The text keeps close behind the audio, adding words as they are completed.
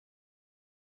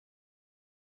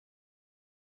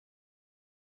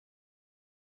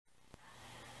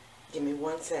Give me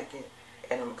 1 second,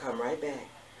 and I'm going to come right back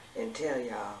and tell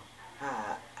y'all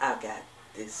how I got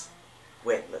this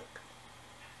wet look.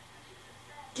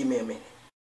 Give me a minute.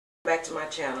 Back to my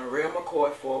channel, Real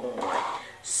McCoy 411.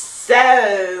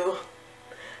 So,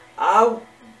 I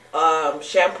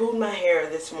shampooed my hair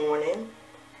this morning.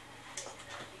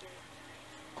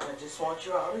 I just want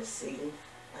you all to see.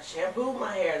 I shampooed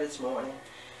my hair this morning,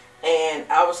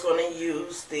 and I was going to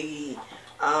use the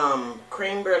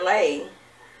cream brulee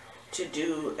to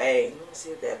do a, let me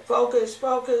see if that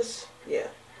focus, yeah,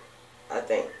 I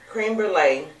think cream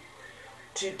brulee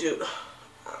to do,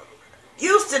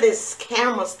 used to this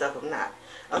camera stuff, I'm not.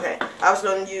 Okay, I was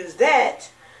going to use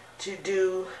that to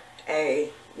do a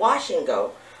wash and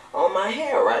go on my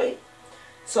hair, right?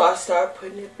 So I started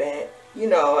putting it back. You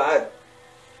know,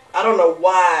 I don't know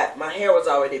why my hair was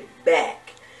already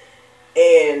back.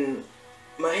 And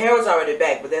my hair was already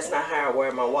back, but that's not how I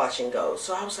wear my wash and go.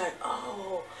 So I was like,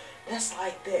 oh, that's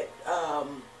like that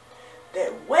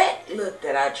that wet look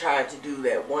that I tried to do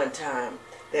that one time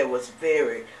that was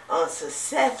very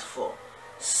unsuccessful.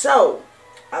 So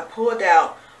I pulled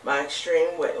out my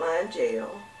Extreme Wetline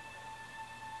Gel,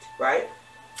 right?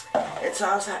 And so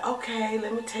I was like, okay,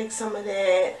 let me take some of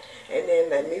that and then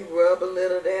let me rub a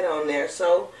little of that on there.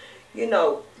 So, you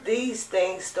know, these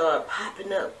things start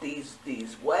popping up, these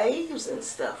waves and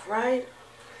stuff, right?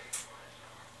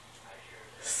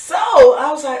 So I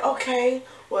was like, okay,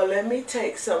 well, let me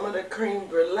take some of the cream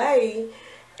brulee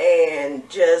and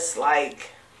just like,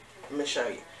 let me show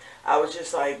you. I was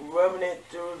just like rubbing it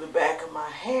through the back of my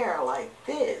hair like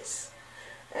this.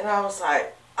 And I was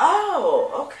like,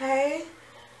 oh, okay.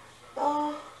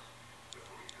 Oh,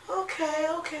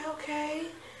 okay.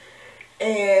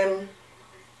 And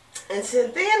so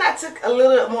then I took a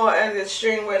little more of the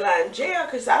Extreme Wetline Gel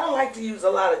because I don't like to use a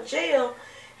lot of gel.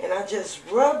 And I just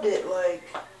rubbed it like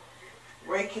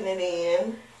raking it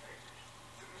in.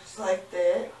 Just like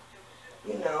that.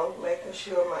 You know, making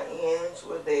sure my ends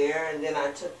were there. And then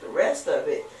I took the rest of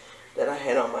it that I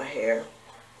had on my hair.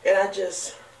 And I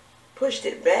just pushed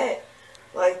it back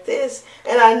like this.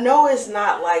 And I know it's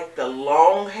not like the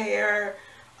long hair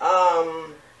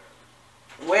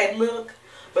wet look.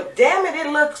 But damn it, it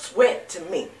looks wet to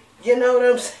me. You know what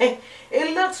I'm saying?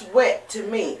 It looks wet to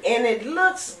me. And it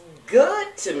looks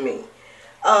good to me.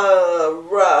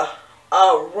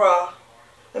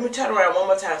 Let me turn around one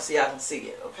more time so y'all can see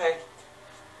it, okay?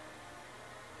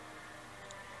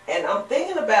 And I'm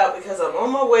thinking about, because I'm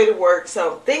on my way to work,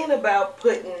 so I'm thinking about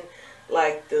putting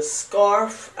like the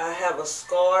scarf. I have a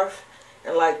scarf,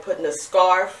 and like putting a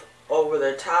scarf over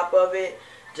the top of it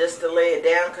just to lay it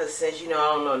down, because since, you know,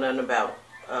 I don't know nothing about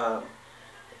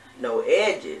no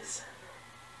edges,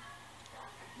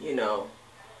 you know,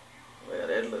 well,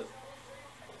 that look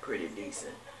pretty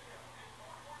decent.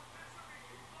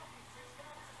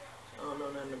 I don't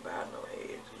know nothing about no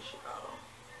edges, y'all.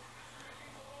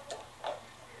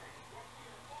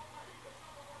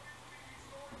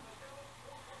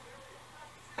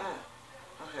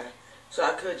 Okay. So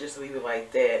I could just leave it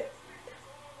like that.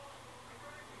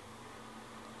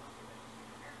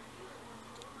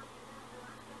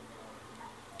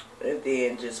 And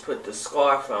then just put the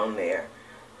scarf on there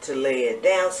to lay it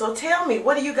down. So tell me,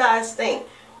 what do you guys think?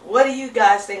 What do you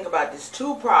guys think about this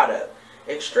two product?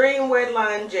 Extreme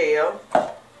Wetline Gel.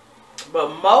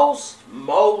 But most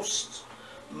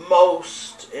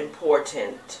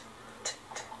important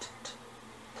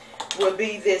would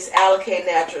be this Allicate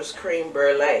Naturals Cream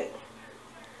Brulee,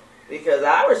 because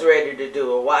I was ready to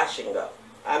do a wash and go.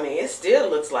 I mean, it still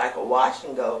looks like a wash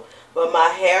and go, but my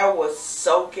hair was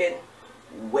soaking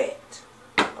wet.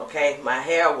 Okay, my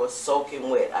hair was soaking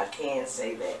wet. I can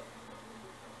say that.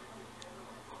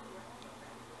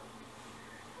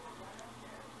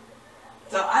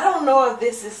 So I don't know if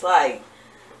this is like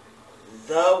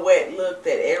the wet look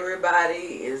that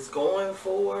everybody is going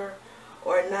for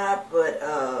or not, but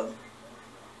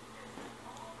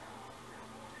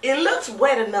it looks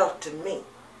wet enough to me.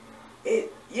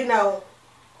 It, you know,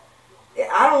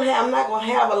 I'm not gonna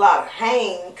have a lot of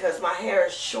hang because my hair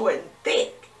is short and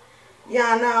thick.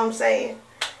 Y'all know what I'm saying?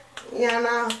 You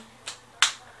know?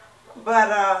 But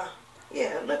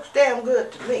yeah, it looks damn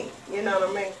good to me. You know what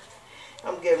I mean?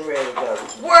 I'm getting ready to go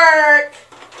to work.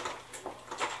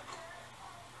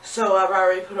 So I've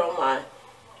already put on my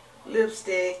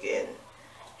lipstick, and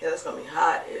hell, it's gonna be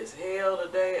hot as hell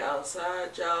today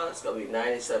outside, y'all. It's gonna be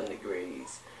 97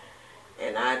 degrees.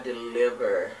 And I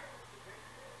deliver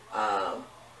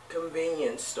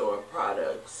convenience store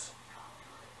products.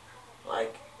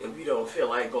 Like, if you don't feel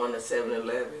like going to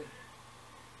 7-Eleven,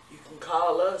 you can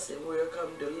call us and we'll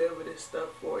come deliver this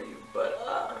stuff for you.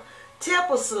 But Tip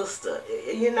a sister.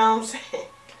 You know what I'm saying?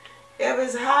 If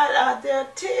it's hot out there,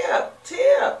 tip.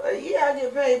 Yeah, I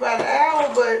get paid by the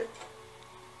hour, but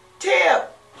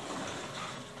tip.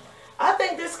 I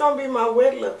think this is going to be my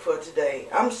wet look for today.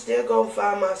 I'm still going to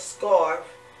find my scarf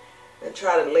and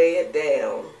try to lay it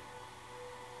down.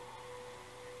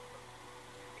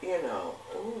 You know,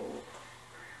 ooh.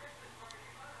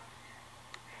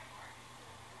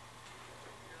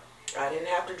 I didn't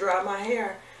have to dry my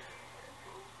hair.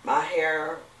 My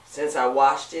hair, since I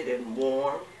washed it in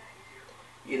warm,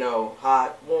 you know,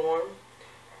 hot, warm,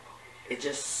 it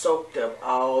just soaked up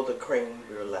all the creme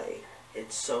brulee.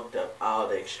 It soaked up all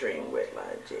the extreme wet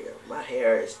line gel. My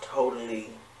hair is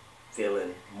totally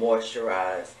feeling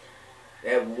moisturized.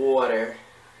 That water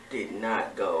did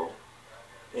not go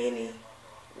anywhere.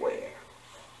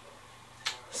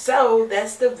 So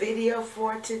that's the video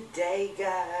for today,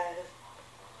 guys.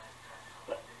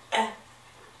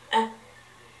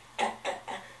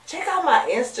 Check out my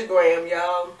Instagram,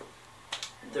 y'all.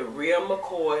 The Real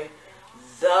McCoy.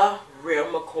 The Real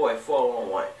McCoy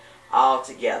 411. All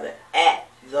together. At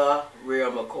The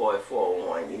Real McCoy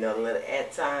 411. You know the little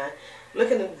 @ sign.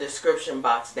 Look in the description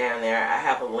box down there. I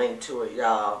have a link to it,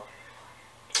 y'all.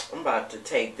 I'm about to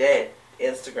take that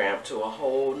Instagram to a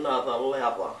whole nother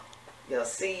level. Y'all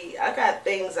see, I got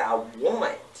things I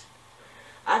want.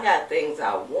 I got things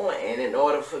I want, and in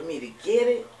order for me to get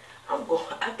it,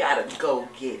 I gotta go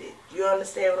get it. You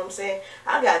understand what I'm saying?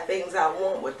 I got things I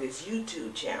want with this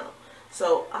YouTube channel.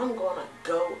 So I'm gonna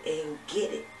go and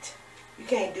get it. You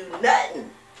can't do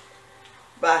nothing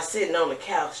by sitting on the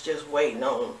couch just waiting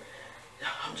on.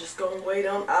 I'm just gonna wait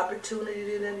on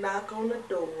opportunity to knock on the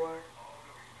door.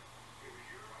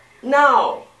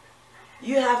 No.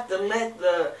 You have to let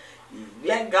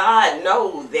God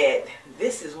know that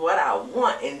this is what I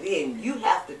want, and then you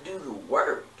have to do the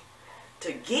work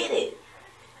to get it.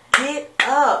 Get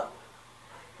up.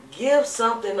 Give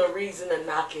something a reason to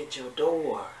knock at your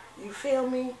door. You feel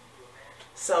me?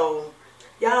 So,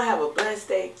 y'all have a blessed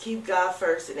day. Keep God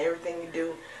first in everything you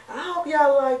do. I hope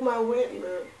y'all like my wet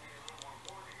look.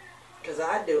 Because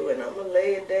I do, and I'm going to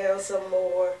lay it down some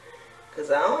more.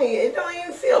 Because it don't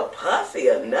even feel puffy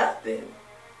or nothing.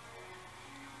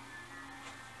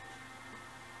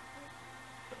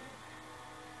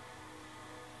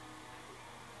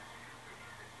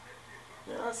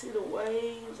 Y'all see the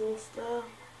waves and stuff?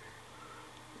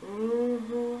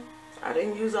 I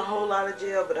didn't use a whole lot of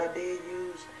gel, but I did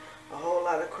use a whole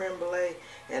lot of creme brulee.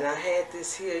 And I had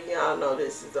this here. Y'all know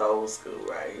this is old school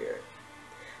right here.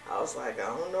 I was like, I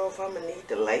don't know if I'm going to need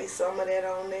to lay some of that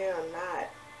on there or not.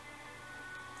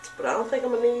 But I don't think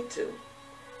I'm going to need to.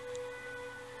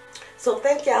 So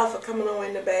thank y'all for coming on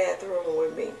in the bathroom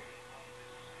with me.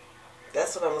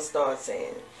 That's what I'm going to start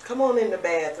saying. Come on in the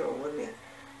bathroom with me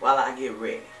while I get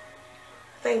ready.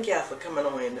 Thank y'all for coming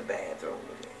on in the bathroom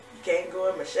with me. You can't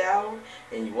go in my shower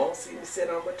and you won't see me sit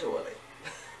on my toilet.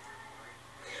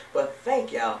 But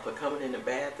thank y'all for coming in the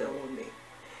bathroom with me.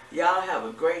 Y'all have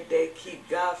a great day. Keep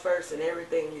God first in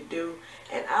everything you do.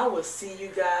 And I will see you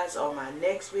guys on my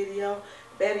next video.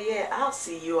 Better yet, I'll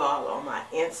see you all on my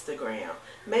Instagram.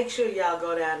 Make sure y'all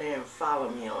go down there and follow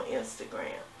me on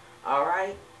Instagram.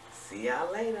 Alright? See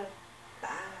y'all later.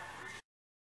 Bye.